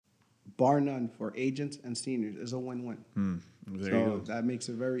bar none, for agents and seniors is a win-win. So that makes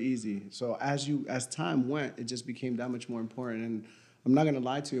it very easy. So as time went, it just became that much more important. And I'm not gonna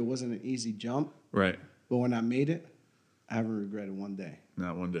lie to you, it wasn't an easy jump. Right. But when I made it, I haven't regretted one day.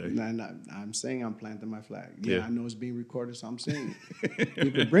 Not one day. And I'm saying I'm planting my flag. Yeah, Yeah. I know it's being recorded, so I'm saying it.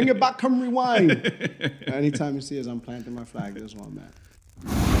 People, bring it back, come rewind. Anytime you see us, I'm planting my flag. That's where I'm at.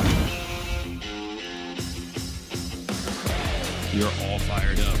 You're all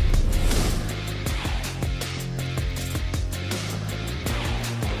fired up.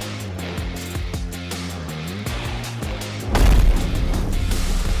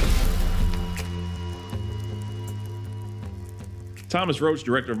 Thomas Roach,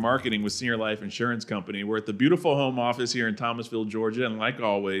 Director of Marketing with Senior Life Insurance Company. We're at the beautiful home office here in Thomasville, Georgia, and like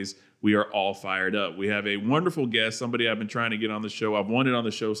always, we are all fired up. We have a wonderful guest, somebody I've been trying to get on the show. I've wanted on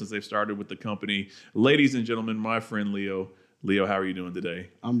the show since they've started with the company. Ladies and gentlemen, my friend Leo. Leo, how are you doing today?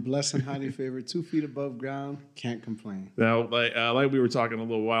 I'm blessed and highly favored, 2 feet above ground, can't complain. Now, like we were talking a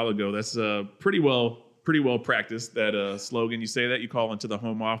little while ago, that's pretty well practiced, that slogan. You say that, you call into the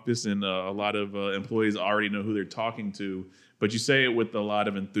home office, and a lot of employees already know who they're talking to, but you say it with a lot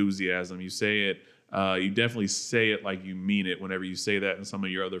of enthusiasm. You say it, you definitely say it like you mean it whenever you say that in some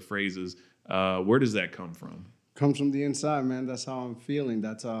of your other phrases. Where does that come from? Comes from the inside, man. That's how I'm feeling.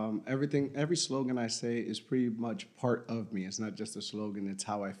 That's everything. Every slogan I say is pretty much part of me. It's not just a slogan. It's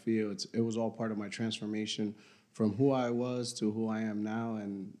how I feel. It was all part of my transformation from who I was to who I am now.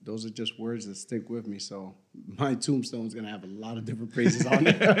 And those are just words that stick with me. So my tombstone is going to have a lot of different phrases on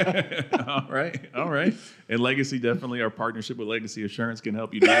it. All right. And Legacy, definitely our partnership with Legacy Assurance can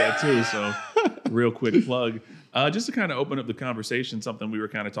help you do that too. So real quick plug. Just to kind of open up the conversation, something we were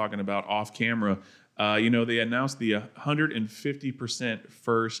kind of talking about off camera. They announced the 150%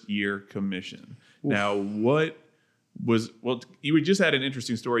 first year commission. Oof. Now, you just had an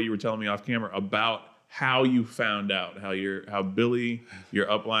interesting story you were telling me off camera about how you found out, how Billy, your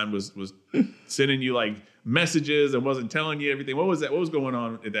upline, was sending you like messages and wasn't telling you everything. What was that? What was going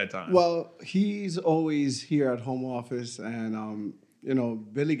on at that time? Well, he's always here at home office, and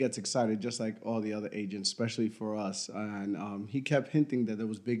Billy gets excited just like all the other agents, especially for us. And he kept hinting that there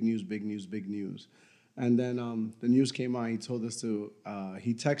was big news, big news, big news. And then the news came out. He told us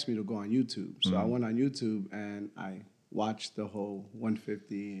he texted me to go on YouTube. So I went on YouTube and I watched the whole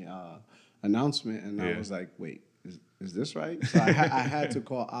 150 announcement, and I was like, wait, is this right? So I had to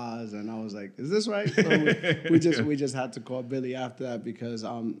call Oz, and I was like, is this right? So we just had to call Billy after that, because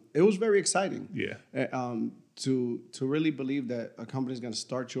it was very exciting. Yeah. To really believe that a company is going to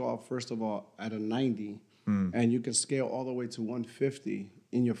start you off, first of all, at a 90, and you can scale all the way to 150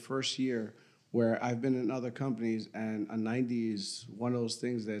 in your first year, where I've been in other companies, and a 90 is one of those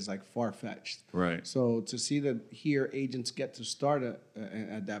things that's like far-fetched. Right. So to see that here agents get to start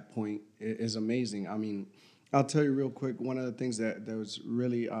at that point is amazing. I mean, I'll tell you real quick, one of the things that was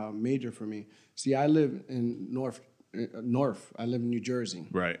really major for me. See, I live in North. I live in New Jersey.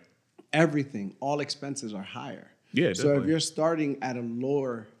 Right. Everything, all expenses are higher. Yeah, definitely. So if you're starting at a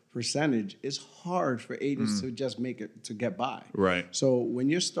lower percentage, it's hard for agents to just make it to get by. Right. So when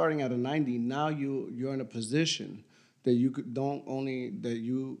you're starting at a 90, now you're in a position that you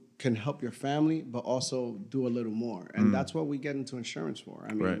can help your family, but also do a little more. And that's what we get into insurance for.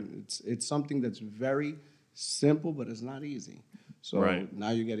 I mean, it's something that's very simple, but it's not easy. So now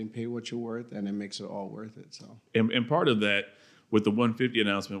you're getting paid what you're worth, and it makes it all worth it. So and part of that, with the 150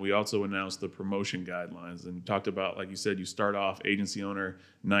 announcement, we also announced the promotion guidelines and talked about, like you said, you start off agency owner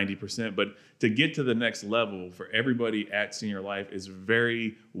 90%, but to get to the next level for everybody at Senior Life is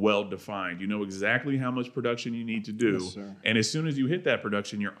very well defined. You know exactly how much production you need to do. Yes, sir. And as soon as you hit that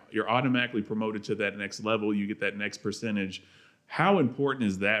production, you're automatically promoted to that next level. You get that next percentage. How important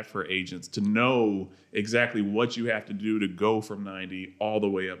is that for agents to know exactly what you have to do to go from 90 all the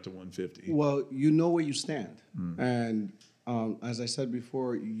way up to 150? Well, you know where you stand. And as I said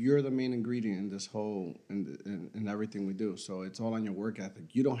before, you're the main ingredient in this whole, in everything we do. So it's all on your work ethic.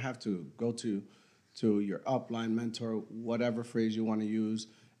 You don't have to go to your upline mentor, whatever phrase you want to use,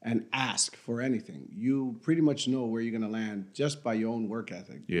 and ask for anything. You pretty much know where you're going to land just by your own work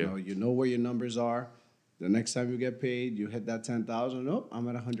ethic. Yeah. You know where your numbers are. The next time you get paid, you hit that 10,000. Oh, I'm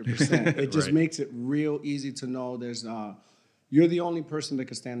at 100%. It just makes it real easy to know you're the only person that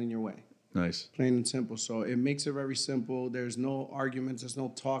can stand in your way. Nice. Plain and simple. So it makes it very simple. There's no arguments. There's no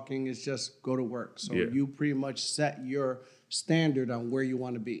talking. It's just go to work. So you pretty much set your standard on where you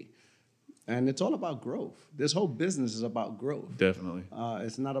want to be. And it's all about growth. This whole business is about growth. Definitely.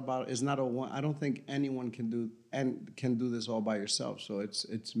 It's not a one. I don't think anyone can do this all by yourself. So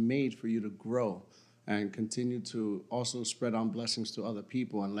it's made for you to grow. and continue to also spread on blessings to other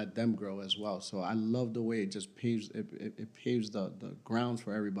people and let them grow as well. So I love the way it just it paves the ground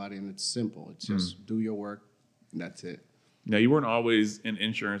for everybody, and it's simple. It's just do your work, and that's it. Now, you weren't always in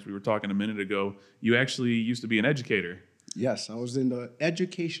insurance. We were talking a minute ago. You actually used to be an educator. Yes, I was in the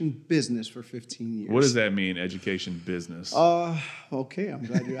education business for 15 years. What does that mean, education business? Okay, I'm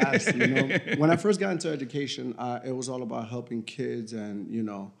glad you asked. When I first got into education, it was all about helping kids, and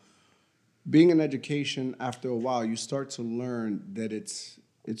being in education. After a while, you start to learn that it's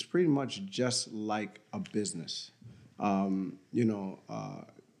pretty much just like a business.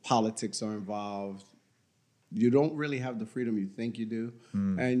 Politics are involved. You don't really have the freedom you think you do,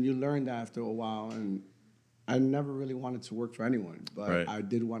 and you learn that after a while. And I never really wanted to work for anyone, but Right. I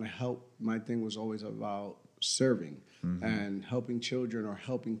did want to help. My thing was always about serving and helping children or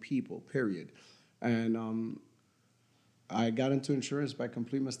helping people, period. And I got into insurance by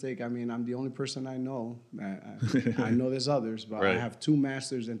complete mistake. I mean, I'm the only person I know. I know there's others, but Right. I have 2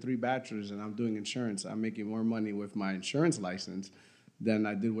 masters and 3 bachelors, and I'm doing insurance. I'm making more money with my insurance license than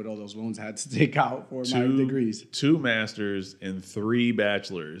I did with all those loans I had to take out for my degrees. 2 masters and 3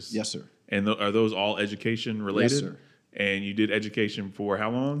 bachelors. Yes, sir. And are those all education related? Yes, sir. And you did education for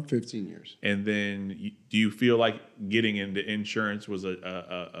how long? 15 years. And then do you feel like getting into insurance was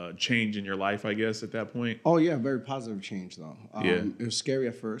a change in your life, I guess, at that point? Oh, yeah, very positive change, though. Yeah. It was scary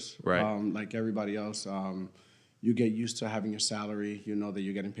at first. Right. Like everybody else, you get used to having your salary. You know that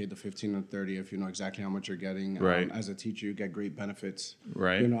you're getting paid the 15 or 30 if you know exactly how much you're getting. Right. As a teacher, you get great benefits.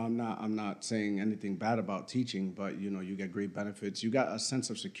 Right. I'm not saying anything bad about teaching, but, you get great benefits. You got a sense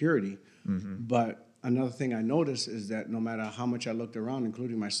of security. But another thing I noticed is that no matter how much I looked around,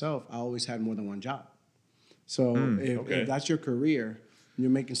 including myself, I always had more than one job. So if that's your career, you're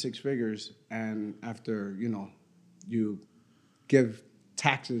making 6 figures, and after, you give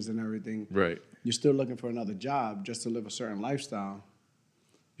taxes and everything, Right. you're still looking for another job just to live a certain lifestyle.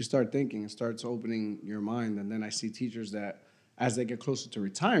 You start thinking, it starts opening your mind. And then I see teachers that as they get closer to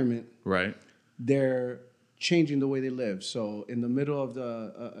retirement, Right. they're changing the way they live. So in the middle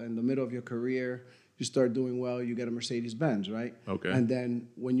of your career, you start doing well, you get a Mercedes Benz, right? Okay. And then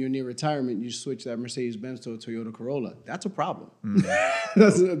when you're near retirement, you switch that Mercedes Benz to a Toyota Corolla. That's a problem.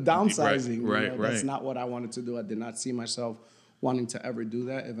 That's a downsizing. Right. That's not what I wanted to do. I did not see myself wanting to ever do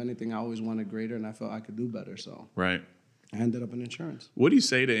that. If anything, I always wanted greater, and I felt I could do better. So Right. I ended up in insurance. What do you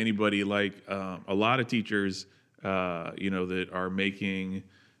say to anybody like a lot of teachers, that are making,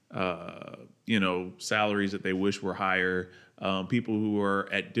 salaries that they wish were higher, people who are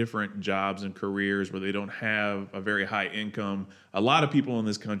at different jobs and careers where they don't have a very high income. A lot of people in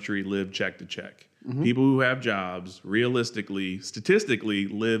this country live check to check. People who have jobs, realistically, statistically,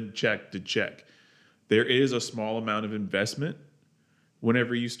 live check to check. There is a small amount of investment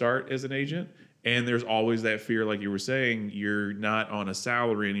whenever you start as an agent. And there's always that fear, like you were saying, you're not on a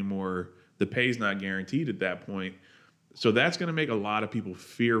salary anymore. The pay's not guaranteed at that point. So that's going to make a lot of people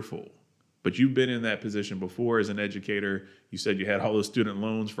fearful. But you've been in that position before as an educator. You said you had all those student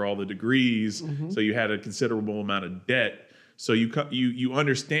loans for all the degrees. So you had a considerable amount of debt. So you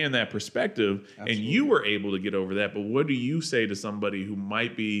understand that perspective. Absolutely. And you were able to get over that. But what do you say to somebody who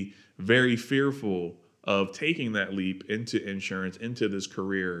might be very fearful of taking that leap into insurance, into this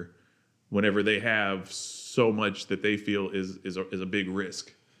career, whenever they have so much that they feel is a big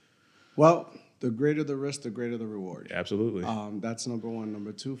risk? Well, the greater the risk, the greater the reward. Absolutely. That's number 1.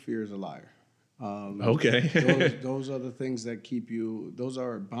 Number 2, fear is a liar. Okay. those are the things that keep you, those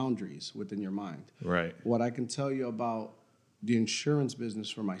are boundaries within your mind. Right. What I can tell you about the insurance business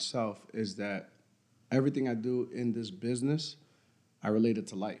for myself is that everything I do in this business, I relate it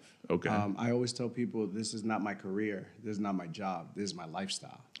to life. Okay. I always tell people, this is not my career. This is not my job. This is my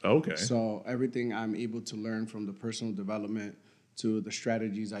lifestyle. Okay. So everything I'm able to learn, from the personal development to the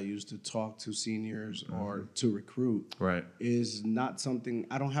strategies I use to talk to seniors or to recruit, Right. is not something,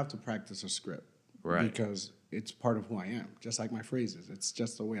 I don't have to practice a script. Right. Because it's part of who I am, just like my phrases. It's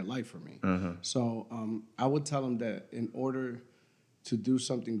just a way of life for me. So I would tell them that in order to do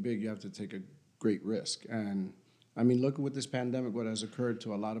something big, you have to take a great risk. And I mean, look with this pandemic, what has occurred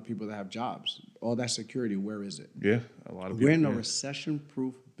to a lot of people that have jobs. All that security, where is it? Yeah, a lot of people. We're in a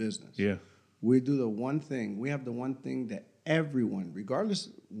recession-proof business. Yeah. We do the one thing. We have the one thing that everyone, regardless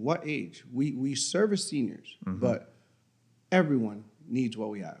what age, we service seniors, but everyone needs what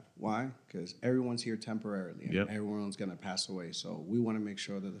we have. Why? Because everyone's here temporarily, and everyone's going to pass away. So we want to make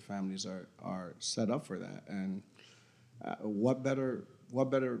sure that the families are set up for that. And what better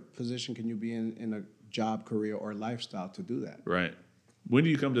position can you be in a job, career, or lifestyle to do that? Right. When do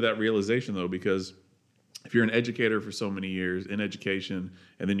you come to that realization, though? Because if you're an educator for so many years in education,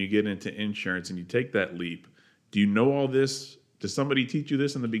 and then you get into insurance and you take that leap, do you know all this? Does somebody teach you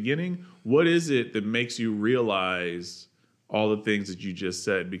this in the beginning? What is it that makes you realize all the things that you just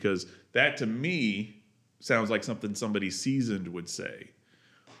said? Because that to me sounds like something somebody seasoned would say.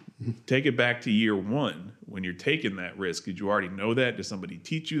 Take it back to year one when you're taking that risk. Did you already know that? Did somebody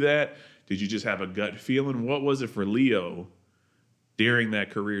teach you that? Did you just have a gut feeling? What was it for Leo during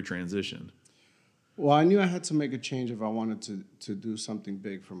that career transition? Well, I knew I had to make a change if I wanted to do something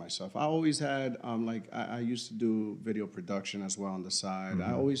big for myself. I always had, I used to do video production as well on the side.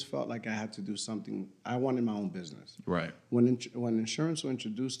 I always felt like I had to do something. I wanted my own business. Right. When insurance was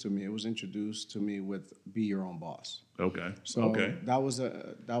introduced to me, it was introduced to me with be your own boss. Okay. So okay. that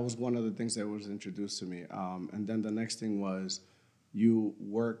was one of the things that was introduced to me. And then the next thing was you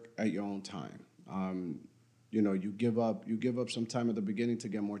work at your own time. You give up some time at the beginning to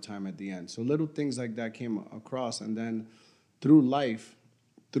get more time at the end. So little things like that came across, and then through life,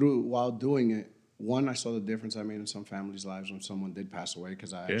 while doing it, one, I saw the difference I made in some families' lives when someone did pass away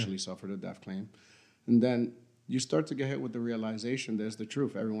because I actually suffered a death claim, and then you start to get hit with the realization there's the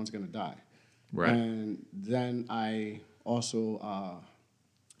truth. Everyone's gonna die, Right. And then I also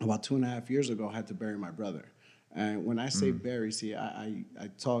about 2.5 years ago had to bury my brother. And when I say bury, see, I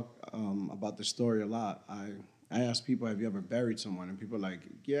talk about the story a lot. I ask people, have you ever buried someone? And people are like,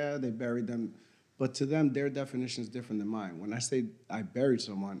 yeah, they buried them. But to them, their definition is different than mine. When I say I buried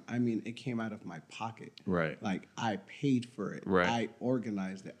someone, I mean it came out of my pocket. Right. Like I paid for it. Right. I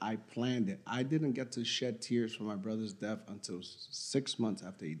organized it. I planned it. I didn't get to shed tears for my brother's death until 6 months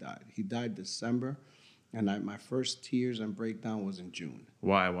after he died. He died December. And my first tears and breakdown was in June.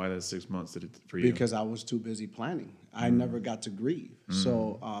 Why? Why that 6 months for you? Because I was too busy planning. I never got to grieve.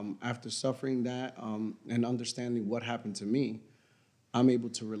 So after suffering that and understanding what happened to me, I'm able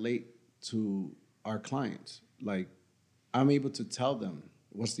to relate to our clients. Like, I'm able to tell them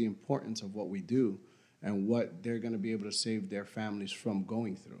what's the importance of what we do and what they're going to be able to save their families from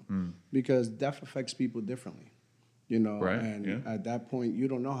going through. Because death affects people differently. Right, And at that point, you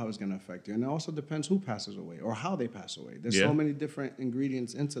don't know how it's going to affect you. And it also depends who passes away or how they pass away. There's so many different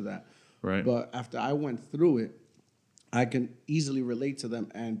ingredients into that. Right. But after I went through it, I can easily relate to them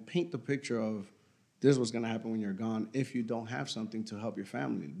and paint the picture of this is what's going to happen when you're gone if you don't have something to help your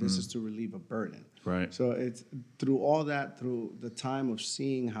family. This is to relieve a burden. Right. So it's through all that, through the time of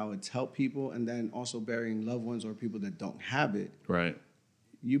seeing how it's helped people and then also burying loved ones or people that don't have it. Right.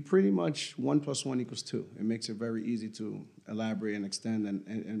 You pretty much 1 + 1 = 2. It makes it very easy to elaborate and extend,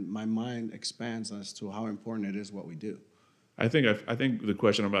 and my mind expands as to how important it is what we do. I think the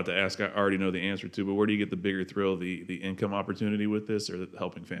question I'm about to ask, I already know the answer to, but where do you get the bigger thrill, the income opportunity with this or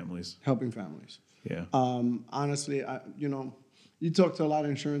helping families? Helping families. Yeah. Honestly, you talk to a lot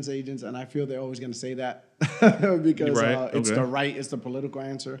of insurance agents, and I feel they're always going to say that because it's the political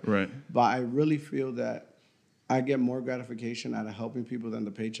answer. Right. But I really feel that I get more gratification out of helping people than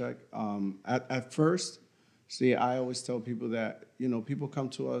the paycheck. At first, see, I always tell people that, people come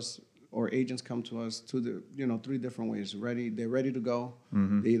to us or agents come to us to the, 3 different ways. They're ready to go.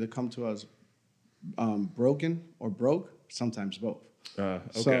 They either come to us broken or broke, sometimes both. Okay.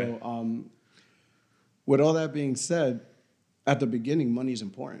 So with all that being said, at the beginning, money is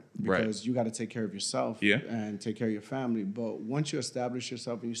important because you got to take care of yourself and take care of your family. But once you establish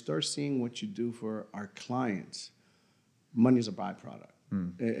yourself and you start seeing what you do for our clients, money is a byproduct.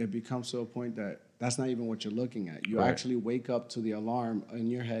 It becomes to a point that that's not even what you're looking at. You actually wake up to the alarm in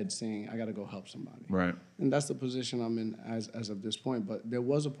your head saying, I got to go help somebody. Right. And that's the position I'm in as of this point. But there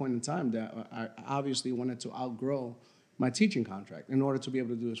was a point in time that I obviously wanted to outgrow my teaching contract in order to be able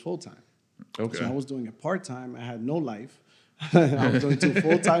to do this full time. Okay. So I was doing it part time. I had no life. I was doing 2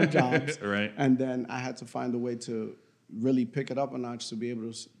 full-time jobs. Right. And then I had to find a way to really pick it up a notch to be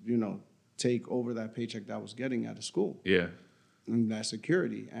able to, take over that paycheck that I was getting out of school. Yeah. And that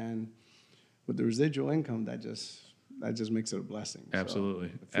security. And with the residual income, that just makes it a blessing. Absolutely.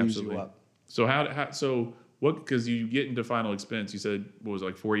 So it frees Absolutely. you up. So because you get into final expense, you said, what was it,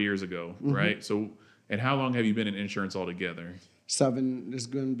 like 4 years ago, right? So, and how long have you been in insurance altogether? 7, this is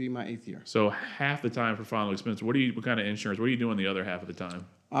going to be my 8th year. So half the time for final expense, what kind of insurance? What are you doing the other half of the time?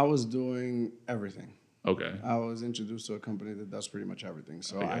 I was doing everything. Okay. I was introduced to a company that does pretty much everything.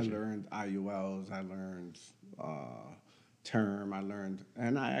 So I learned IULs, I learned term,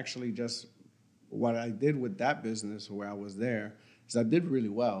 and I actually what I did with that business where I was there is I did really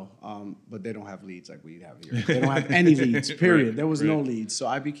well, but they don't have leads like we have here. They don't have any leads, period. Right, there was no leads. So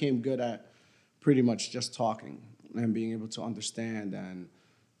I became good at pretty much just talking and being able to understand and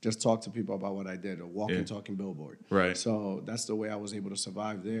just talk to people about what I did, a walking, talking billboard. Right. So that's the way I was able to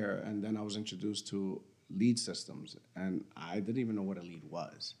survive there. And then I was introduced to lead systems, and I didn't even know what a lead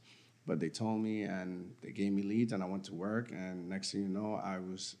was. But they told me, and they gave me leads, and I went to work. And next thing you know, I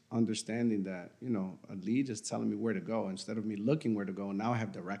was understanding that, a lead is telling me where to go. Instead of me looking where to go, now I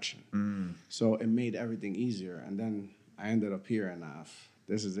have direction. So it made everything easier. And then I ended up here, and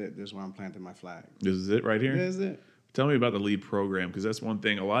this is it. This is where I'm planting my flag. This is it right here? This is it. Tell me about the lead program, because that's one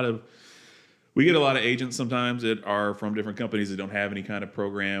thing. We get a lot of agents sometimes that are from different companies that don't have any kind of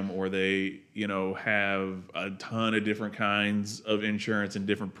program, or they, have a ton of different kinds of insurance and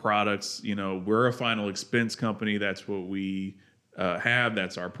different products. We're a final expense company. That's what we have.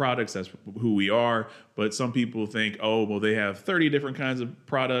 That's our products. That's who we are. But some people think, oh, well, they have 30 different kinds of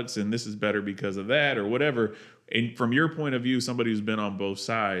products and this is better because of that or whatever. And from your point of view, somebody who's been on both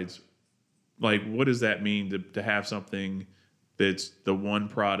sides, like, what does that mean to have something that's the one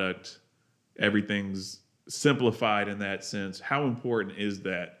product? Everything's simplified in that sense. How important is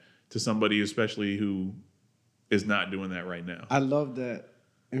that to somebody, especially who is not doing that right now? I love that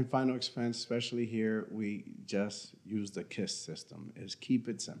in final expense, especially here, we just use the KISS system. Is keep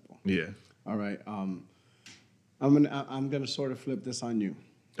it simple. Yeah. All right. I'm gonna sort of flip this on you.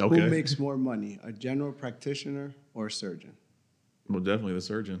 Okay. Who makes more money, a general practitioner or a surgeon? Well, definitely the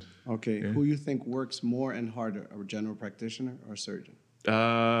surgeon. Okay. Yeah. Who you think works more and harder, a general practitioner or a surgeon?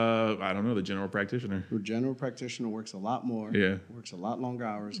 I don't know, the general practitioner. The general practitioner works a lot more. Yeah. Works a lot longer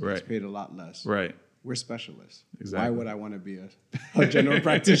hours. Right. Gets paid a lot less. Right. We're specialists. Exactly. Why would I want to be a general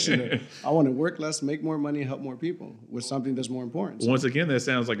practitioner? I want to work less, make more money, help more people with something that's more important. Once again, that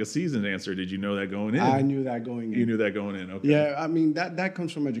sounds like a seasoned answer. Did you know that going in? I knew that going in. You knew that going in. Okay. Yeah, I mean, that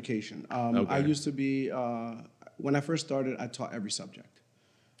comes from education. Okay. I used to be, when I first started, I taught every subject.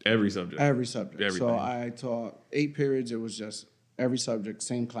 Every subject. Every subject. Everything. So I taught 8 periods. It was just every subject,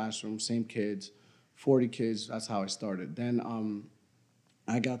 same classroom, same kids, 40 kids. That's how I started. Then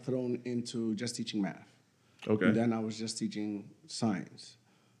I got thrown into just teaching math. Okay. And then I was just teaching science.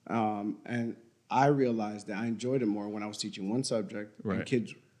 And I realized that I enjoyed it more when I was teaching one subject. Right. And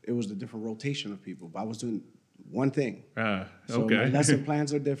kids, it was the different rotation of people. But I was doing one thing. Okay. So my lesson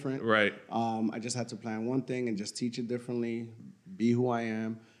plans are different. Right. I just had to plan one thing and just teach it differently, be who I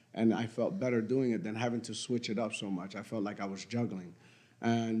am. And I felt better doing it than having to switch it up so much. I felt like I was juggling.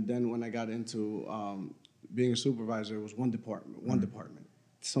 And then when I got into being a supervisor, it was one department.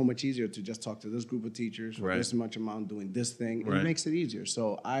 So much easier to just talk to this group of teachers for this much amount doing this thing. And it makes it easier.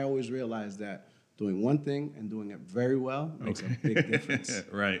 So I always realized that doing one thing and doing it very well makes a big difference.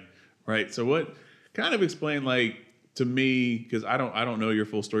 Right. So what kind of explain, like, to me, because I don't know your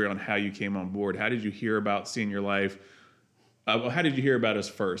full story on how you came on board. How did you hear about Senior Life? How did you hear about us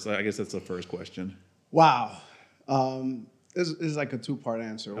first? I guess that's the first question. Wow. This is like a 2-part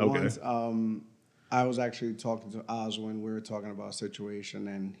answer. Okay. Once, I was actually talking to Oz when we were talking about a situation,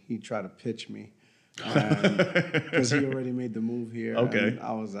 and he tried to pitch me because he already made the move here. Okay. And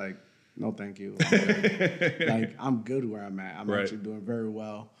I was like, no, thank you. I'm good where I'm at. I'm actually doing very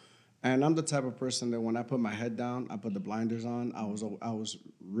well. And I'm the type of person that when I put my head down, I put the blinders on. I was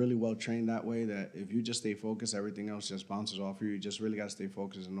really well trained that way, that if you just stay focused, everything else just bounces off you. You just really got to stay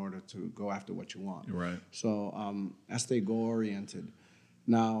focused in order to go after what you want. Right. So I stay goal-oriented.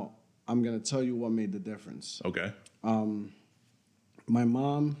 Now, I'm going to tell you what made the difference. Okay. My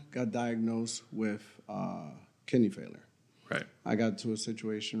mom got diagnosed with kidney failure. Right. I got to a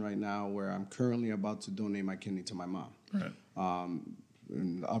situation right now where I'm currently about to donate my kidney to my mom. Right.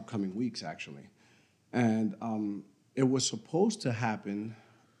 In the upcoming weeks, actually. And it was supposed to happen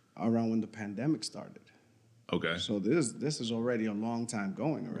around when the pandemic started. Okay. So this is already a long time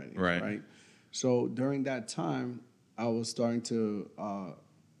going already. Right. So during that time, I was starting to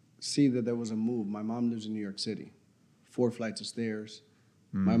see that there was a move. My mom lives in New York City, 4 flights of stairs.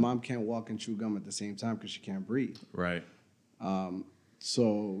 My mom can't walk and chew gum at the same time because she can't breathe. Right.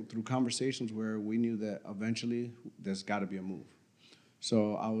 So through conversations where we knew that eventually there's got to be a move.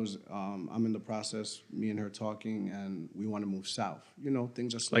 So I'm in the process, me and her talking, and we want to move south.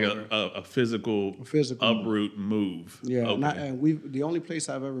 Things are slower. Like a physical uproot move. Yeah, Okay. the only place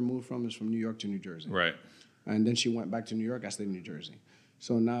I've ever moved from is from New York to New Jersey. Right. And then she went back to New York, I stayed in New Jersey.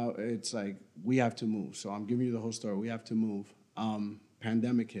 So now it's like, we have to move. So I'm giving you the whole story. We have to move.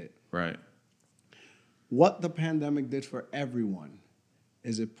 Pandemic hit. Right. What the pandemic did for everyone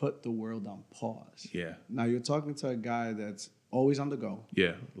is it put the world on pause. Yeah. Now you're talking to a guy that's always on the go.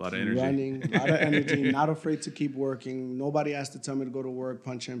 Yeah, a lot of energy. Running, a lot of energy, not afraid to keep working. Nobody has to tell me to go to work,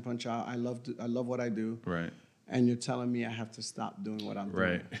 punch in, punch out. I love what I do. Right. And you're telling me I have to stop doing what I'm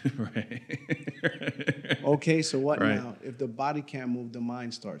doing. Right. Okay, so what now? If the body can't move, the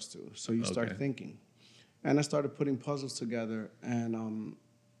mind starts to. So you start thinking. And I started putting puzzles together, and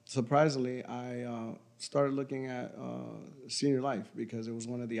surprisingly, I started looking at senior life because it was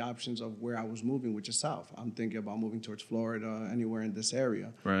one of the options of where I was moving, which is south. I'm thinking about moving towards Florida, anywhere in this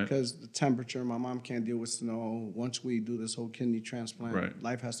area. Right. Because the temperature, my mom can't deal with snow. Once we do this whole kidney transplant, Right.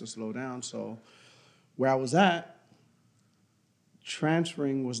 life has to slow down. So where I was at,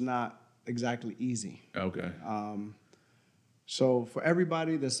 transferring was not exactly easy. Okay. So for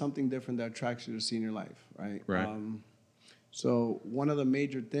everybody, there's something different that attracts you to senior life, right? Right. So one of the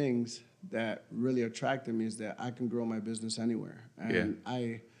major things that really attracted me is that I can grow my business anywhere. And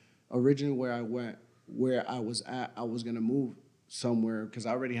I originally where I was at, I was gonna move somewhere because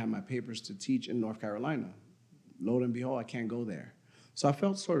I already had my papers to teach in North Carolina. Lo and behold, I can't go there. So I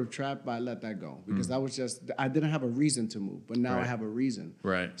felt sort of trapped, but I let that go because that was just, I didn't have a reason to move, but now I Right. have a reason.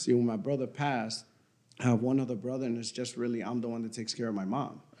 Right. See, when my brother passed, I have one other brother, and it's just really, I'm the one that takes care of my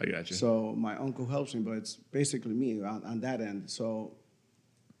mom. I got you. So my uncle helps me, but it's basically me on that end. So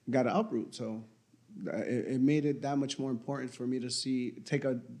got to uproot. So it made it that much more important for me to take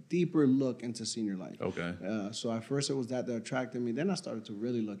a deeper look into senior life. Okay. So at first it was that attracted me. Then I started to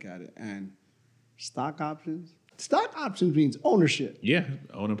really look at it. And stock options means ownership. Yeah,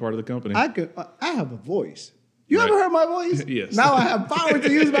 owning part of the company. I have a voice. You Right. ever heard my voice? Yes. Now I have power to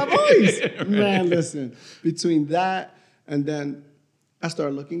use my voice. Man, listen. Between that and then I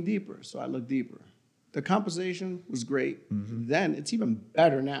started looking deeper. So I looked deeper. The compensation was great. Then it's even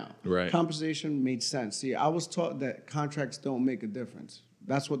better now. Right. Compensation made sense. See, I was taught that contracts don't make a difference.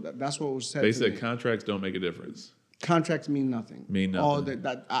 That's what was said. They to said me. contracts don't make a difference. Contracts mean nothing. Mean nothing. All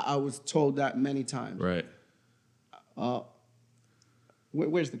that I was told that many times. Right.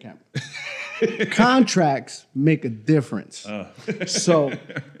 Where's the camera? Contracts make a difference. So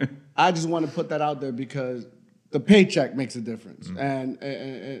I just want to put that out there because the paycheck makes a difference. And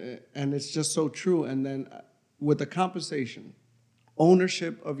it's just so true. And then with the compensation,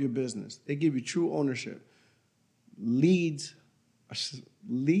 ownership of your business, they give you true ownership. Leads,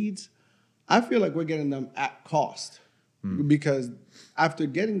 I feel like we're getting them at cost because after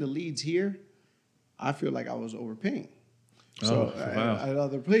getting the leads here, I feel like I was overpaying. So wow. at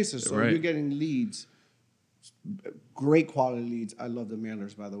other places. So Right. you're getting leads, great quality leads. I love the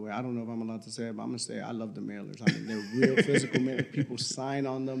mailers, by the way. I don't know if I'm allowed to say it, but I'm going to say I love the mailers. I mean, they're real physical mailers. People sign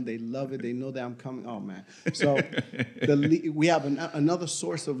on them. They love it. They know that I'm coming. Oh, man. So we have another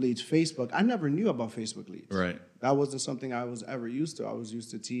source of leads, Facebook. I never knew about Facebook leads. Right. That wasn't something I was ever used to. I was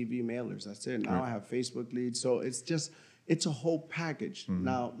used to TV mailers. That's it. Now I have Facebook leads. So it's a whole package.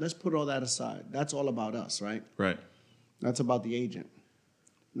 Now, let's put all that aside. That's all about us, right? Right. That's about the agent.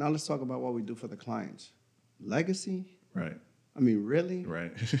 Now let's talk about what we do for the clients. Legacy? Right. I mean, really?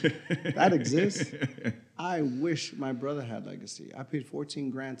 Right. That exists? I wish my brother had legacy. I paid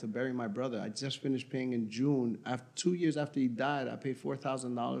 $14,000 to bury my brother. I just finished paying in June. 2 years after he died, I paid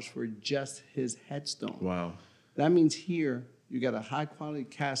 $4,000 for just his headstone. Wow. That means here you got a high quality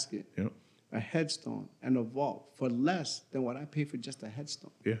casket, Yep. a headstone, and a vault for less than what I paid for just a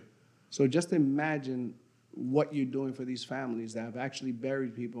headstone. Yeah. So just imagine what you're doing for these families that have actually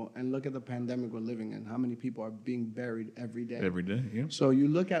buried people, and look at the pandemic we're living in. How many people are being buried every day? Every day. Yeah. So you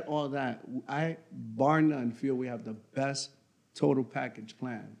look at all that. I, bar none, feel we have the best total package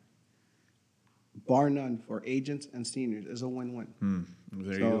plan. Bar none for agents and seniors. It's a win-win.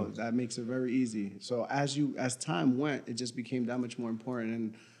 There you So go. that makes it very easy. So as time went, it just became that much more important.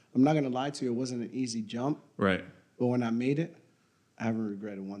 And I'm not gonna lie to you, it wasn't an easy jump. Right. But when I made it, I haven't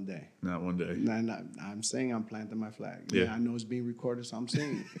regretted one day. Not one day. And I'm saying I'm planting my flag. Yeah. I know it's being recorded, so I'm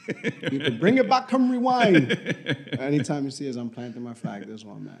saying it. You can bring it back, come rewind. Anytime you see us, I'm planting my flag. That's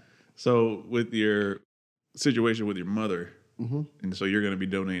where I'm at. So with your situation with your mother, and so you're going to be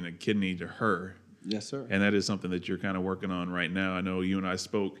donating a kidney to her. Yes, sir. And that is something that you're kind of working on right now. I know you and I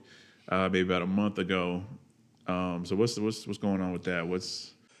spoke maybe about a month ago. So what's going on with that?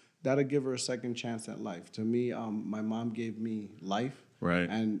 That'll give her a second chance at life. To me, my mom gave me life. Right.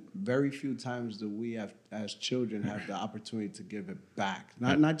 And very few times do we, as children, have the opportunity to give it back.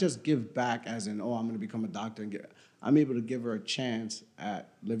 Not just give back as in, oh, I'm going to become a doctor. I'm able to give her a chance at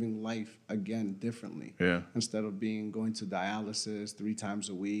living life again differently. Yeah. Instead of going to dialysis 3 times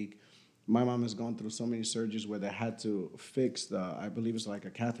a week. My mom has gone through so many surgeries where they had to fix I believe it's like a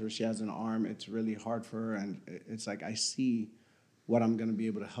catheter she has in her arm. It's really hard for her. And it's like I see what I'm going to be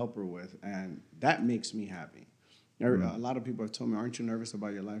able to help her with. And that makes me happy. A lot of people have told me, aren't you nervous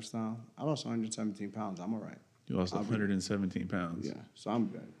about your lifestyle? I lost 117 pounds. I'm all right. You lost 117 pounds. Yeah, so I'm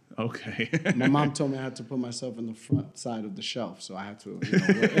good. Okay. My mom told me I had to put myself in the front side of the shelf, so I had to,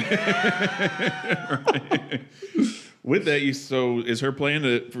 With that, so is her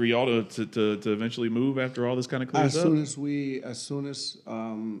plan for y'all to eventually move after all this kind of clears As up? as soon as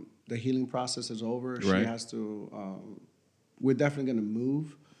the healing process is over, she Right. has to. We're definitely going to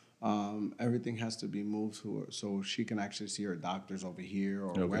move. Everything has to be moved to her, so she can actually see her doctors over here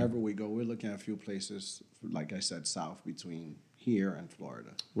or Okay. wherever we go. We're looking at a few places, like I said, south between here and Florida.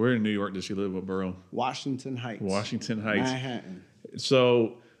 Where in New York does she live? What borough? Washington Heights. Washington Heights. Manhattan.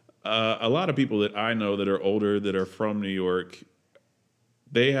 So a lot of people that I know that are older that are from New York,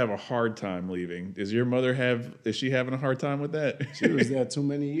 they have a hard time leaving. Is she having a hard time with that? She was there too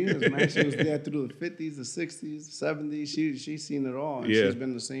many years, man. She was there through the 50s, the 60s, the 70s. She's seen it all. And Yeah. she's been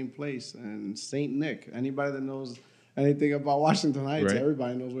in the same place. And St. Nick, anybody that knows anything about Washington Heights, Right.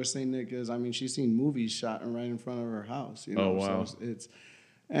 everybody knows where St. Nick is. I mean, she's seen movies shot right in front of her house. You know? Oh, wow. So it's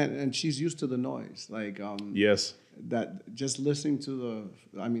and she's used to the noise. Like Yes. that just listening to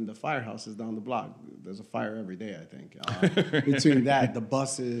the firehouse is down the block. There's a fire every day, I think. Between that, the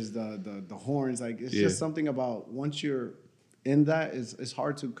buses, the horns, like it's Yeah. just something about once you're in that, it's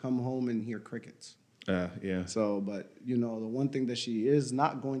hard to come home and hear crickets. Yeah. So, but the one thing that she is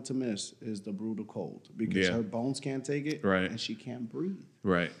not going to miss is the brutal cold because Yeah. her bones can't take it, Right. and she can't breathe.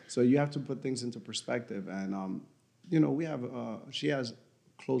 Right. So you have to put things into perspective, and we have she has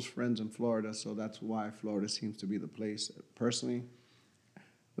close friends in Florida, so that's why Florida seems to be the place. Personally,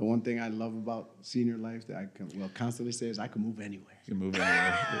 the one thing I love about senior life that I will constantly say is I can move anywhere. You can move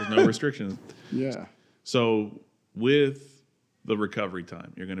anywhere. There's no restrictions. Yeah. So with the recovery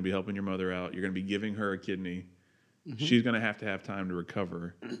time, you're going to be helping your mother out. You're going to be giving her a kidney. Mm-hmm. She's going to have time to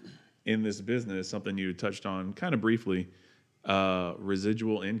recover. In this business, something you touched on kind of briefly,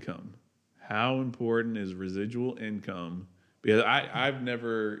 residual income. How important is residual income? Because I've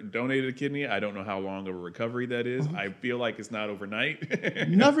never donated a kidney. I don't know how long of a recovery that is. I feel like it's not overnight.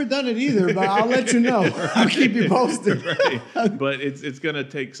 Never done it either, but I'll let you know. I'll keep you posted. Right. But it's going to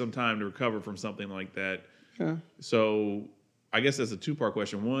take some time to recover from something like that. Yeah. So I guess that's a two-part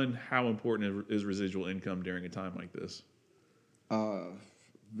question. One, how important is residual income during a time like this?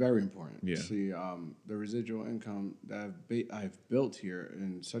 Very important. Yeah. See, the residual income that I've built here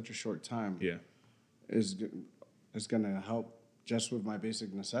in such a short time Yeah. is going to help just with my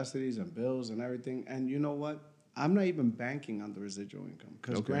basic necessities and bills and everything. And you know what? I'm not even banking on the residual income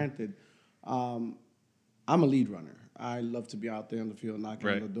because, Okay. granted, I'm a lead runner. I love to be out there on the field knocking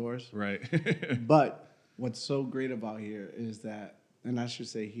Right. on the doors. Right. But what's so great about here is that, and I should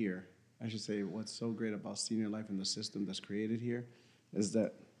say what's so great about senior life and the system that's created here is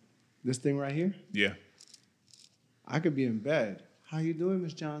that this thing right here, Yeah. I could be in bed. How you doing,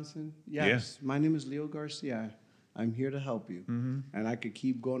 Miss Johnson? Yes, my name is Leo Garcia. I'm here to help you. Mm-hmm. And I could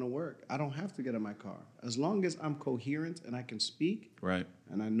keep going to work. I don't have to get in my car. As long as I'm coherent and I can speak Right.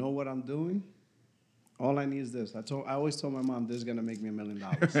 and I know what I'm doing, all I need is this. I always told my mom, this is going to make me $1 million.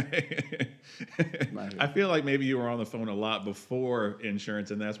 I feel like maybe you were on the phone a lot before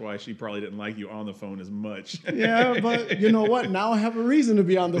insurance, and that's why she probably didn't like you on the phone as much. Yeah, but you know what? Now I have a reason to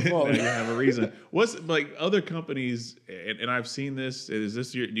be on the Now phone. you have a reason. What's like other companies, and I've seen this.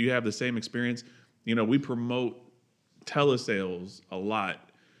 Do you have the same experience? We promote telesales a lot.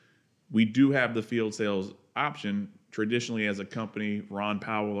 We do have the field sales option. Traditionally, as a company, Ron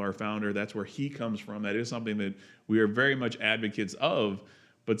Powell, our founder, that's where he comes from. That is something that we are very much advocates of.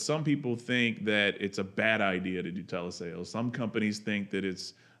 But some people think that it's a bad idea to do telesales. Some companies think that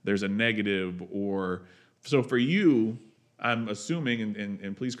there's a negative or so. For you, I'm assuming,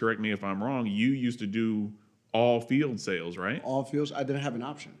 and please correct me if I'm wrong, you used to do all field sales, right? All fields, I didn't have an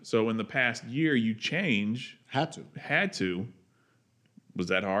option. So in the past year, you Had to. Was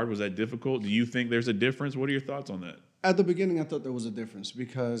that hard? Was that difficult? Do you think there's a difference? What are your thoughts on that? At the beginning, I thought there was a difference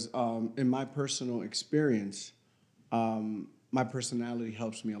because in my personal experience, my personality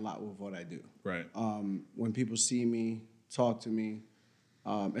helps me a lot with what I do. Right. When people see me, talk to me,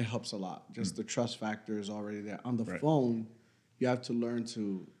 it helps a lot. Just the trust factor is already there. On the Right. phone, you have to learn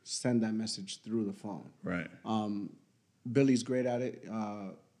to send that message through the phone. Right. Billy's great at it.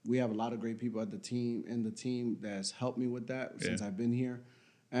 We have a lot of great people in the team that's helped me with that since I've been here.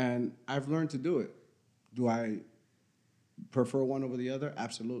 And I've learned to do it. Do I prefer one over the other?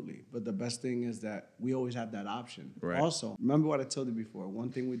 Absolutely. But the best thing is that we always have that option. Right. Also, remember what I told you before. One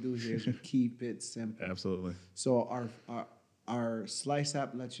thing we do here is we keep it simple. Absolutely. So our Slice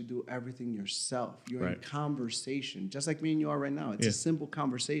app lets you do everything yourself. You're in Right. conversation, just like me and you are right now. It's Yeah. a simple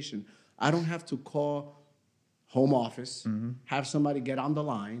conversation. I don't have to call home office, have somebody get on the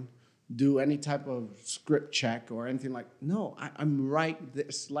line, do any type of script check or anything like. No, I'm right.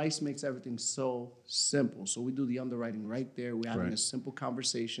 Slice makes everything so simple. So we do the underwriting right there. We're having Right. a simple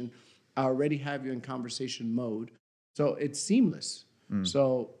conversation. I already have you in conversation mode. So it's seamless.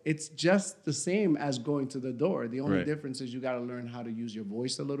 So it's just the same as going to the door. The only Right. difference is you got to learn how to use your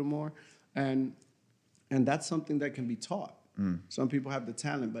voice a little more, and that's something that can be taught. Some people have the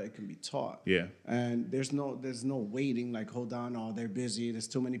talent, but it can be taught. Yeah. And there's no waiting. Like, hold on, oh, they're busy. There's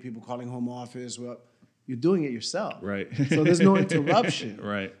too many people calling home office. Well, you're doing it yourself, Right. So there's no interruption,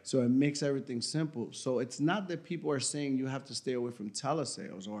 Right. So it makes everything simple. So it's not that people are saying you have to stay away from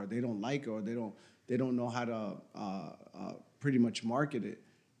telesales, or they don't like it, or they don't know how to pretty much market it.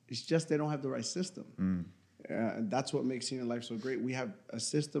 It's just they don't have the right system. And that's what makes Senior Life so great. We have a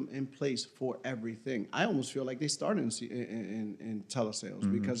system in place for everything. I almost feel like they started in telesales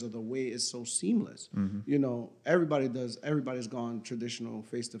because of the way it's so seamless. You know, everybody's gone traditional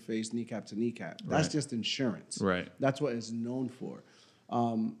face-to-face, kneecap to kneecap. That's Right. just insurance. Right. That's what it's known for.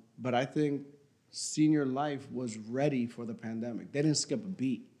 But I think Senior Life was ready for the pandemic. They didn't skip a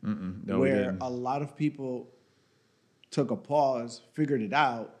beat. No, we where didn't. a lot of people took a pause, figured it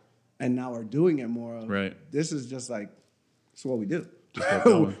out, and now are doing it more of. Right. This is just like, it's what we do. Just kept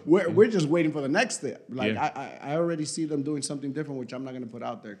going. we're just waiting for the next step. Like, Yeah. I already see them doing something different, which I'm not going to put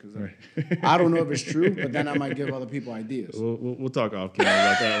out there because I don't know if it's true, but then I might give other people ideas. We'll talk off camera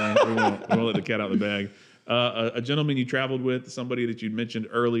about that one. We won't let the cat out of the bag. A gentleman you traveled with, somebody that you mentioned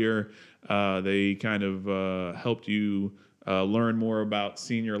earlier, they kind of helped you learn more about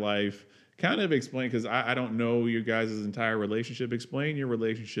Senior Life. Kind of explain, because I don't know your guys' entire relationship. Explain your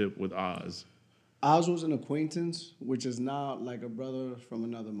relationship with Oz. Oz was an acquaintance, which is now like a brother from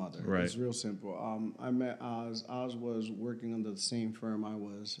another mother. Right. It's real simple. I met Oz. Oz was working under the same firm I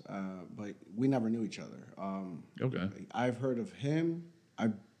was, but we never knew each other. Okay. I've heard of him.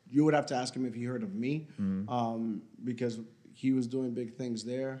 You would have to ask him if he heard of me, because he was doing big things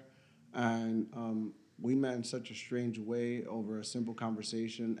there. And we met in such a strange way over a simple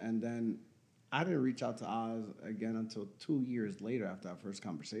conversation. And then I didn't reach out to Oz again until 2 years later after our first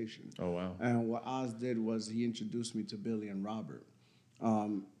conversation. Oh, wow. And what Oz did was he introduced me to Billy and Robert.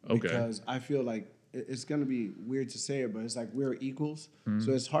 Okay. Because I feel like it's going to be weird to say it, but it's like we're equals.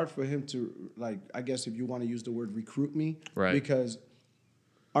 So it's hard for him to, like, I guess if you want to use the word recruit me. Right. Because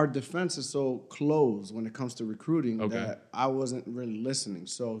our defense is so closed when it comes to recruiting that I wasn't really listening.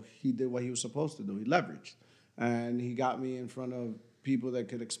 So he did what he was supposed to do. He leveraged. And he got me in front of people that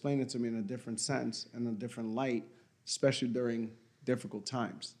could explain it to me in a different sense and a different light, especially during difficult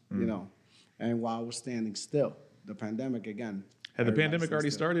times, you know. And while I was standing still, the pandemic again. Had the everybody pandemic stood already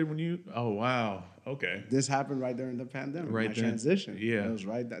still. started when you? Oh, wow. Okay. This happened right during the pandemic, Right my during- transition. yeah. It was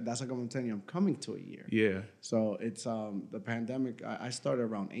right. That's like I'm telling you, I'm coming to a year. Yeah. So it's the pandemic. I started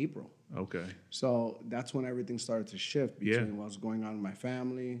around April. Okay. So that's when everything started to shift between what was going on in my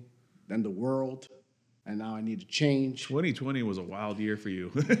family, then the world, and now I need to change. 2020 was a wild year for you.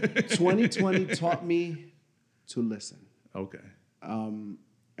 2020 taught me to listen. Okay.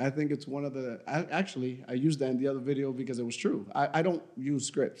 I think it's one of the. I used that in the other video because it was true. I don't use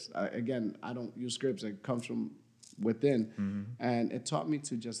scripts. I don't use scripts. It comes from within, and it taught me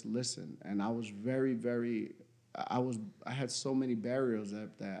to just listen. And I was very, very. I had so many barriers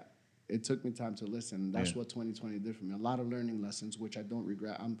that it took me time to listen. That's what 2020 did for me. A lot of learning lessons, which I don't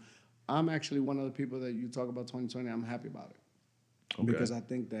regret. I'm actually one of the people that you talk about 2020. I'm happy about it. Okay. Because I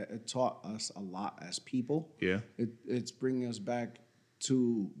think that it taught us a lot as people. Yeah. It's bringing us back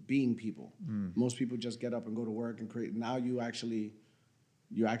to being people. Most people just get up and go to work and create. Now you actually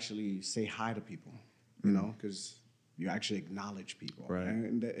say hi to people, you know, because you actually acknowledge people. Right.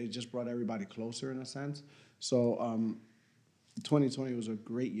 And it just brought everybody closer in a sense. So 2020 was a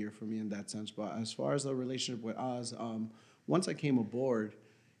great year for me in that sense. But as far as the relationship with Oz, once I came aboard,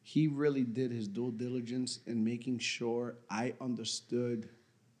 he really did his due diligence in making sure I understood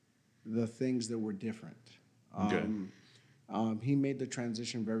the things that were different. Okay. He made the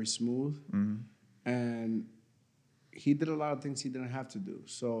transition very smooth, and he did a lot of things he didn't have to do.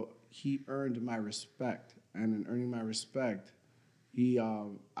 So he earned my respect, and in earning my respect,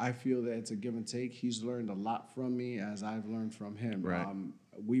 I feel that it's a give and take. He's learned a lot from me as I've learned from him. Right.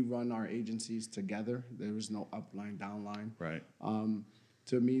 We run our agencies together. There is no upline, downline. Right.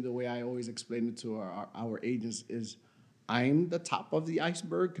 To me, the way I always explain it to our agents is, I'm the top of the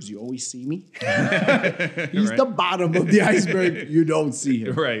iceberg because you always see me. He's Right. the bottom of the iceberg. You don't see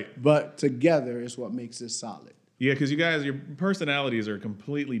him. Right. But together is what makes this solid. Yeah, because you guys, your personalities are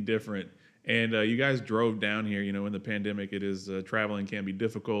completely different. And you guys drove down here, you know, in the pandemic, it is, traveling can be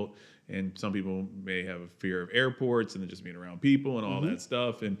difficult. And some people may have a fear of airports and then just being around people and all that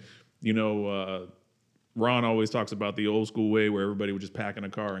stuff. And, you know, Ron always talks about the old school way where everybody would just pack in a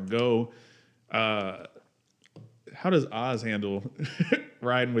car and go. How does Oz handle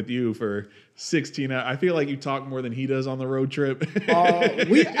riding with you for 16 hours. I feel like you talk more than he does on the road trip.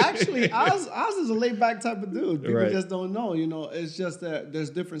 We actually, Oz is a laid back type of dude. People Right. just don't know. You know, it's just that there's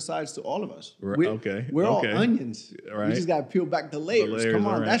different sides to all of us. Okay. We're all onions. Right. We just got to peel back the layers. Come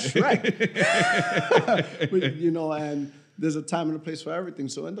on, right. that's Shrek. You know, and there's a time and a place for everything.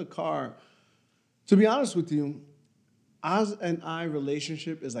 So in the car, to be honest with you, Oz and I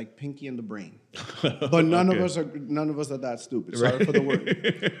relationship is like Pinky and the Brain, but none of us are that stupid. Sorry for the word.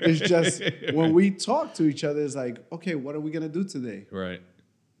 It's just when we talk to each other, it's like, okay, what are we gonna do today? Right.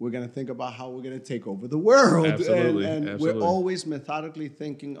 We're gonna think about how we're gonna take over the world, Absolutely. and Absolutely. we're always methodically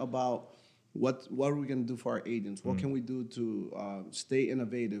thinking about what are we gonna do for our agents? What can we do to stay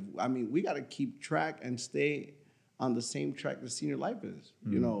innovative? I mean, we got to keep track and stay on the same track that Senior Life is.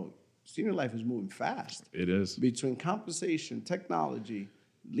 You know. Senior Life is moving fast. It is. Between compensation, technology,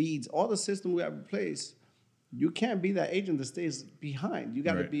 leads, all the system we have in place, you can't be that agent that stays behind. You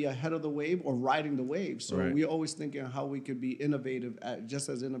got to be ahead of the wave or riding the wave. So we're always thinking how we could be innovative, just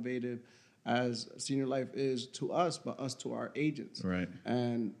as innovative as Senior Life is to us, but us to our agents. Right.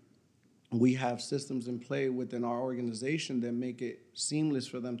 And we have systems in play within our organization that make it seamless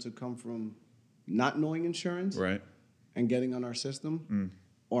for them to come from not knowing insurance and getting on our system.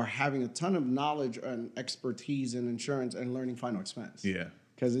 Or having a ton of knowledge and expertise in insurance and learning final expense. Yeah.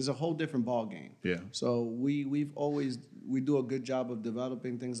 Because it's a whole different ball game. Yeah. So we do a good job of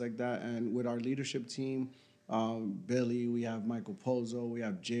developing things like that. And with our leadership team, Billy, we have Michael Pozo, we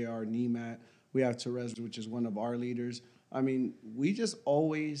have JR Nemat, we have Therese, which is one of our leaders. I mean, we just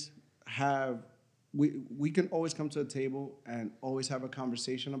always have, we can always come to a table and always have a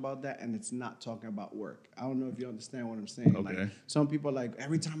conversation about that, and it's not talking about work. I don't know if you understand what I'm saying. Okay. Like, some people are like,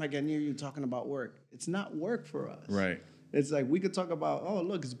 every time I get near you talking about work. It's not work for us. Right. It's like we could talk about, oh,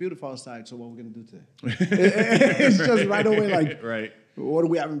 look, it's beautiful outside, so what we're going to do today? It's just right away like, what do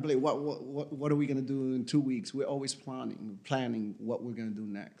we have in play? What are we going to do in 2 weeks? We're always planning what we're going to do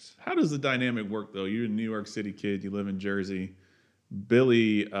next. How does the dynamic work, though? You're a New York City kid. You live in Jersey.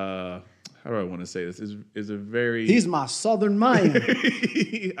 Billy, how do I want to say this? Is a very... He's my Southern Mayan.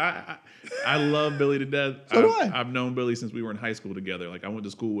 I love Billy to death. So do I. I've known Billy since we were in high school together. Like, I went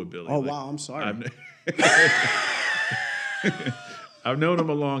to school with Billy. Oh, wow, I'm sorry. I've known him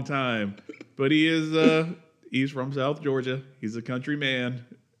a long time, but he's from South Georgia. He's a country man.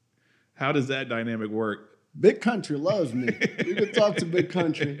 How does that dynamic work? Big Country loves me. You can talk to Big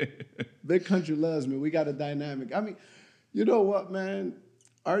Country. Big Country loves me. We got a dynamic. I mean, you know what, man?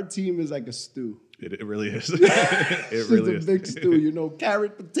 Our team is like a stew. It really is. It's really a big stew, you know,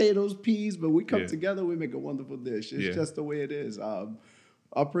 carrot, potatoes, peas, but we come together, we make a wonderful dish. It's just the way it is.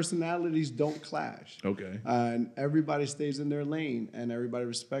 Our personalities don't clash. Okay. And everybody stays in their lane, and everybody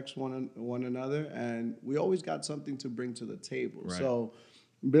respects one another, and we always got something to bring to the table. Right. So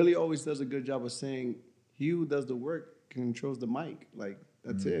Billy always does a good job of saying, he who does the work controls the mic. Like,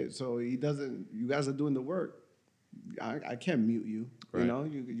 that's it. So he doesn't, you guys are doing the work. I can't mute you. Right. You know,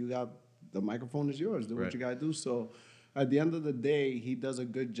 you got, the microphone is yours. Do what you got to do. So at the end of the day, he does a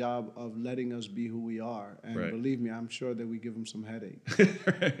good job of letting us be who we are. And believe me, I'm sure that we give him some headache,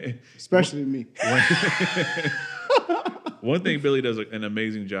 especially me. One thing Billy does an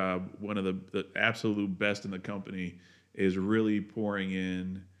amazing job, one of the absolute best in the company, is really pouring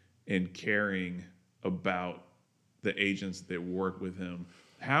in and caring about the agents that work with him.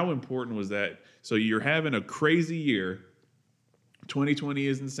 How important was that? So you're having a crazy year. 2020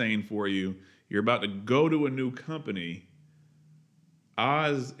 is insane for you. You're about to go to a new company.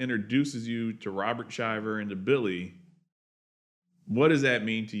 Oz introduces you to Robert Shiver and to Billy. What does that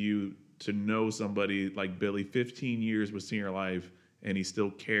mean to you to know somebody like Billy, 15 years with Senior Life, and he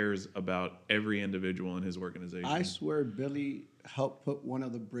still cares about every individual in his organization? I swear Billy helped put one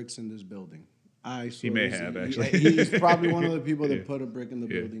of the bricks in this building. I swear. He may have, actually. He's probably one of the people that put a brick in the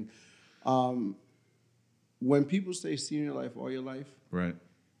building. When people say Senior Life all your life, right?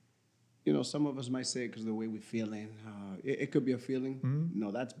 You know, some of us might say it because of the way we're feeling. It could be a feeling. Mm-hmm.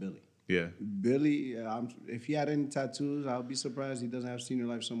 No, that's Billy. Yeah. Billy, if he had any tattoos, I'll be surprised he doesn't have Senior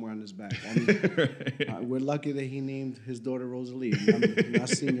Life somewhere on his back. I mean, we're lucky that he named his daughter Rosalie, not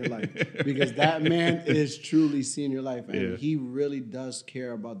Senior Life, because that man is truly Senior Life, and he really does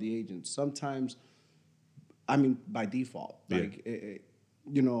care about the agents. Sometimes, I mean, by default, like,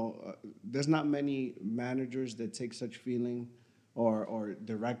 you know, there's not many managers that take such feeling, or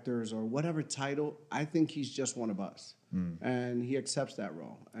directors, or whatever title. I think he's just one of us, and he accepts that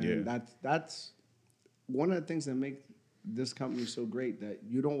role. And that's one of the things that make this company is so great that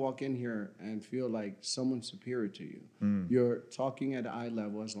you don't walk in here and feel like someone's superior to you. You're talking at eye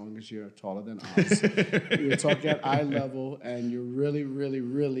level as long as you're taller than us. You're talking at eye level, and you really, really,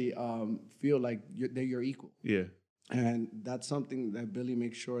 really feel like they're your equal. Yeah. And that's something that Billy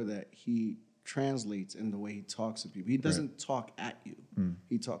makes sure that he translates in the way he talks to people. He doesn't talk at you.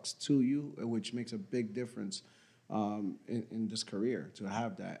 He talks to you, which makes a big difference in this career to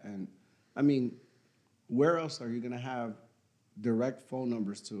have that. And I mean, where else are you going to have direct phone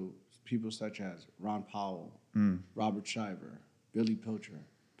numbers to people such as Ron Powell, Robert Shiver, Billy Pilcher?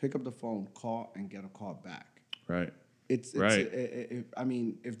 Pick up the phone, call, and get a call back. Right. It's right. I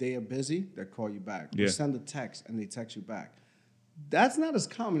mean, if they are busy, they call you back. Yeah. Or send a text, and they text you back. That's not as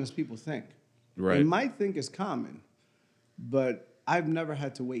common as people think. Right. They might think it's common, but I've never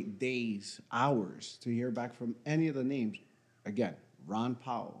had to wait days, hours to hear back from any of the names. Again, Ron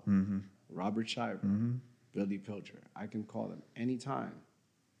Powell, Robert Shiver, Billy Pilcher. I can call them anytime,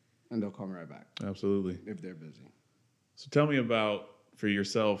 and they'll call me right back. Absolutely. If they're busy. So tell me about, for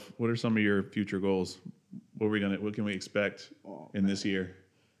yourself, what are some of your future goals? What can we expect in this year?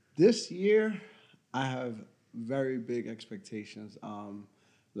 This year, I have very big expectations.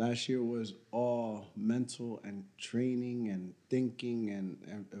 Last year was all mental and training and thinking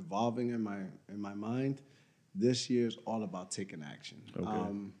and evolving in my mind. This year is all about taking action.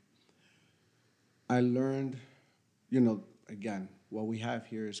 Okay. I learned, again, what we have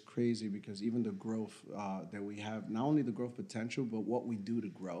here is crazy because even the growth that we have, not only the growth potential, but what we do to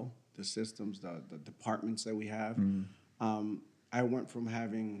grow, the systems, the departments that we have. I went from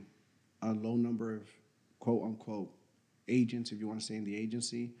having a low number of quote unquote agents, if you want to say in the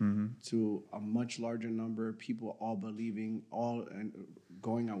agency, to a much larger number of people all believing, all and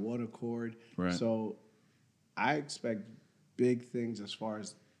going on one accord. Right. So I expect big things as far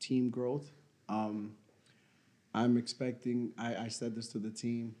as team growth. I'm expecting, I said this to the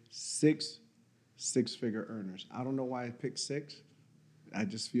team, six-figure earners. I don't know why I picked six. I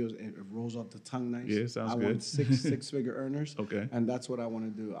just feel it rolls off the tongue nice. Yeah, sounds good. I want six-figure earners. Okay. And that's what I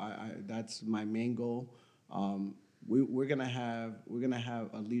want to do. That's my main goal. We're gonna have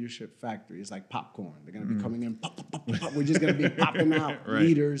a leadership factory. It's like popcorn. They're gonna be coming in, pop, pop, pop, pop. We're just gonna be popping out Right.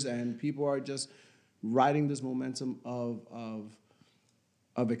 leaders, and people are just riding this momentum of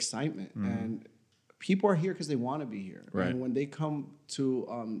excitement. And people are here because they want to be here. Right. And when they come to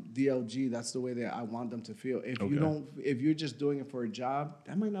DLG, that's the way that I want them to feel. If you're just doing it for a job,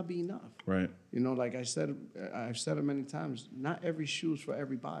 that might not be enough. Right. Like I've said it many times. Not every shoe is for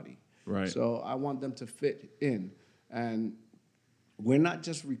everybody. Right. So I want them to fit in, and we're not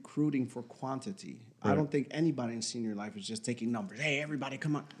just recruiting for quantity. Right. I don't think anybody in senior life is just taking numbers. Hey, everybody,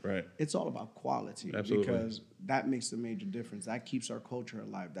 come on. Right. It's all about quality. Absolutely. Because that makes the major difference. That keeps our culture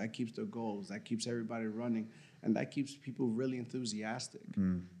alive. That keeps the goals. That keeps everybody running, and that keeps people really enthusiastic.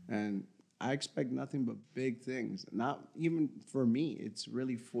 And I expect nothing but big things. Not even for me. It's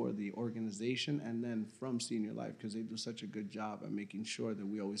really for the organization and then from senior life, because they do such a good job at making sure that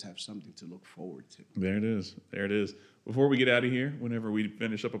we always have something to look forward to. There it is. There it is. Before we get out of here, whenever we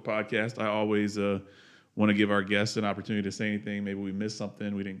finish up a podcast, I always want to give our guests an opportunity to say anything. Maybe we missed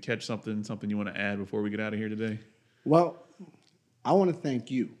something, we didn't catch something you want to add before we get out of here today? Well, I want to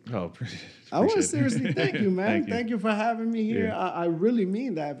thank you. Oh, I want to seriously thank you, man. Thank you. For having me here. Yeah. I really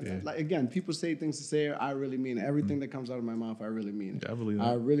mean that. Yeah. Like, again, people say things to say, I really mean it. Everything that comes out of my mouth, I really mean it. Yeah, I believe that.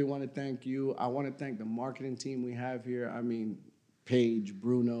 I really want to thank you. I want to thank the marketing team we have here. I mean, Paige,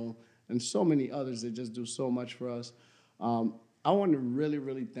 Bruno, and so many others that just do so much for us. I want to really,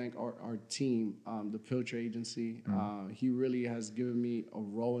 really thank our team, the Pilcher Agency. He really has given me a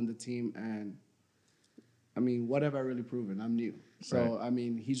role in the team, and I mean, what have I really proven? I'm new. So, Right. I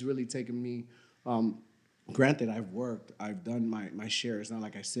mean, he's really taken me. Granted, I've worked. I've done my share. It's not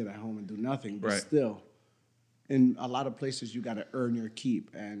like I sit at home and do nothing. But Right. still, in a lot of places, you got to earn your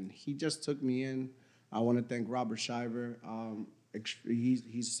keep. And he just took me in. I want to thank Robert Shiver.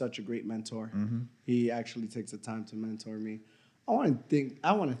 He's such a great mentor. He actually takes the time to mentor me. I want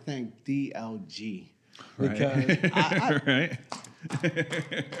to thank DLG. Because Right.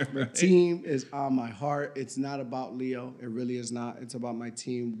 the team is on my heart. It's not about Leo. It really is not. It's about my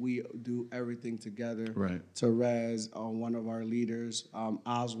team. We do everything together. Right. Therese, one of our leaders,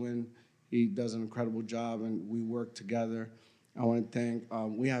 Oswin, he does an incredible job, and we work together. I want to thank,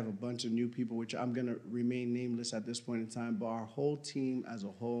 we have a bunch of new people, which I'm going to remain nameless at this point in time, but our whole team as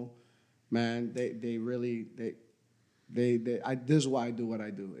a whole, man, they this is why I do what I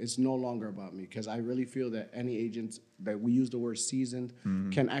do. It's no longer about me because I really feel that any agents that we use the word seasoned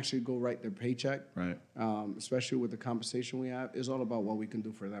can actually go write their paycheck. Right. Especially with the compensation we have, it's all about what we can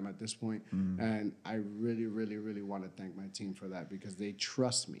do for them at this point. And I really, really, really want to thank my team for that because they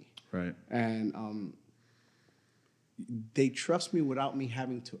trust me. Right. And they trust me without me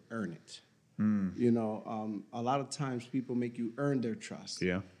having to earn it. You know, a lot of times people make you earn their trust.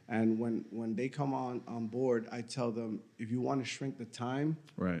 Yeah. And when they come on board, I tell them, if you want to shrink the time,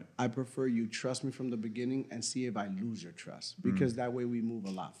 Right. I prefer you trust me from the beginning and see if I lose your trust because that way we move a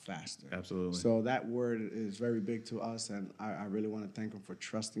lot faster. Absolutely. So that word is very big to us, and I really want to thank them for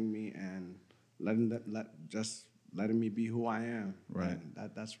trusting me and letting me be who I am. Right.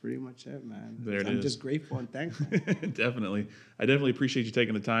 And that's pretty much it, man. I'm just grateful and thankful. Definitely. I definitely appreciate you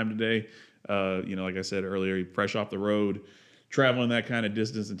taking the time today. You know, like I said earlier, you're fresh off the road, traveling that kind of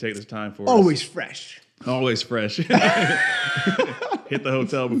distance and take this time for Always us. fresh. Always fresh. Hit the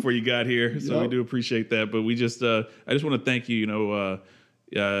hotel before you got here. So we do appreciate that. But I just want to thank you. You know,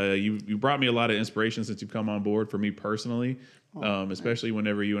 you brought me a lot of inspiration since you've come on board for me personally. Especially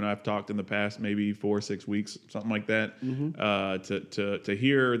whenever you and I've talked in the past, maybe 4 or 6 weeks, something like that, to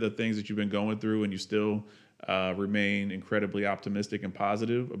hear the things that you've been going through and you still remain incredibly optimistic and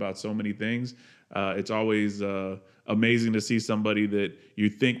positive about so many things. It's always amazing to see somebody that you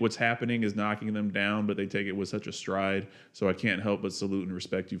think what's happening is knocking them down, but they take it with such a stride. So I can't help but salute and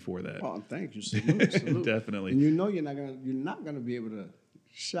respect you for that. Oh, thank you. Salute. Definitely. And you know you're not gonna be able to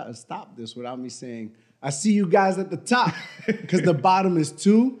stop this without me saying, I see you guys at the top because the bottom is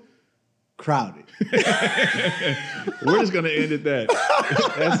too crowded. We're just going to end at that.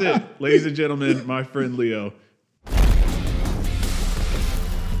 That's it. Ladies and gentlemen, my friend Leo.